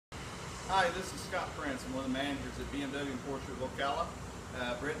Hi, this is Scott Prince. I'm one of the managers at BMW and Porsche of Ocala.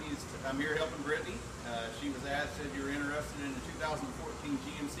 I'm here helping Brittany. She was asked, said you were interested in the 2014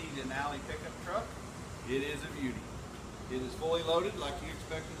 GMC Denali pickup truck. It is a beauty. It is fully loaded like you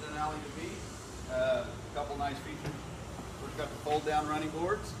expected Denali to be. A couple nice features. We've got the fold down running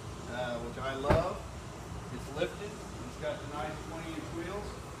boards, which I love. It's lifted. It's got the nice 20-inch wheels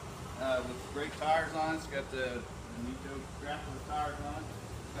with great tires on it. It's got the Nito graphical tires on it.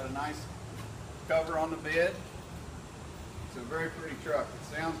 It's got a nice cover on the bed. It's a very pretty truck.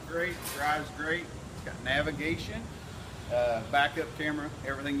 It sounds great, it drives great. It's got navigation, backup camera,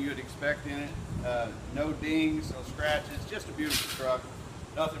 everything you would expect in it. No dings, no scratches, just a beautiful truck.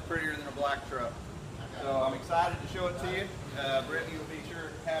 Nothing prettier than a black truck. So I'm excited to show it to you. Brittany will be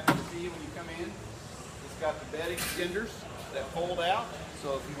sure happy to see you when you come in. It's got the bed extenders that fold out,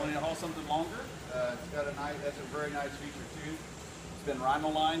 so if you want to haul something longer, it's got a nice, that's a very nice feature too. It's been rhino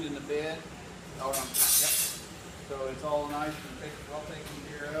lined in the bed. Yep. So it's all nice and well taken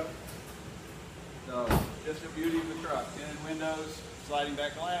care of. So just a beauty of the truck. Tinted windows, sliding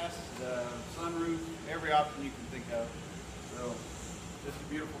back glass, the sunroof, every option you can think of. So just a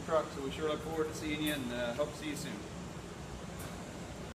beautiful truck. So we sure look forward to seeing you and hope to see you soon.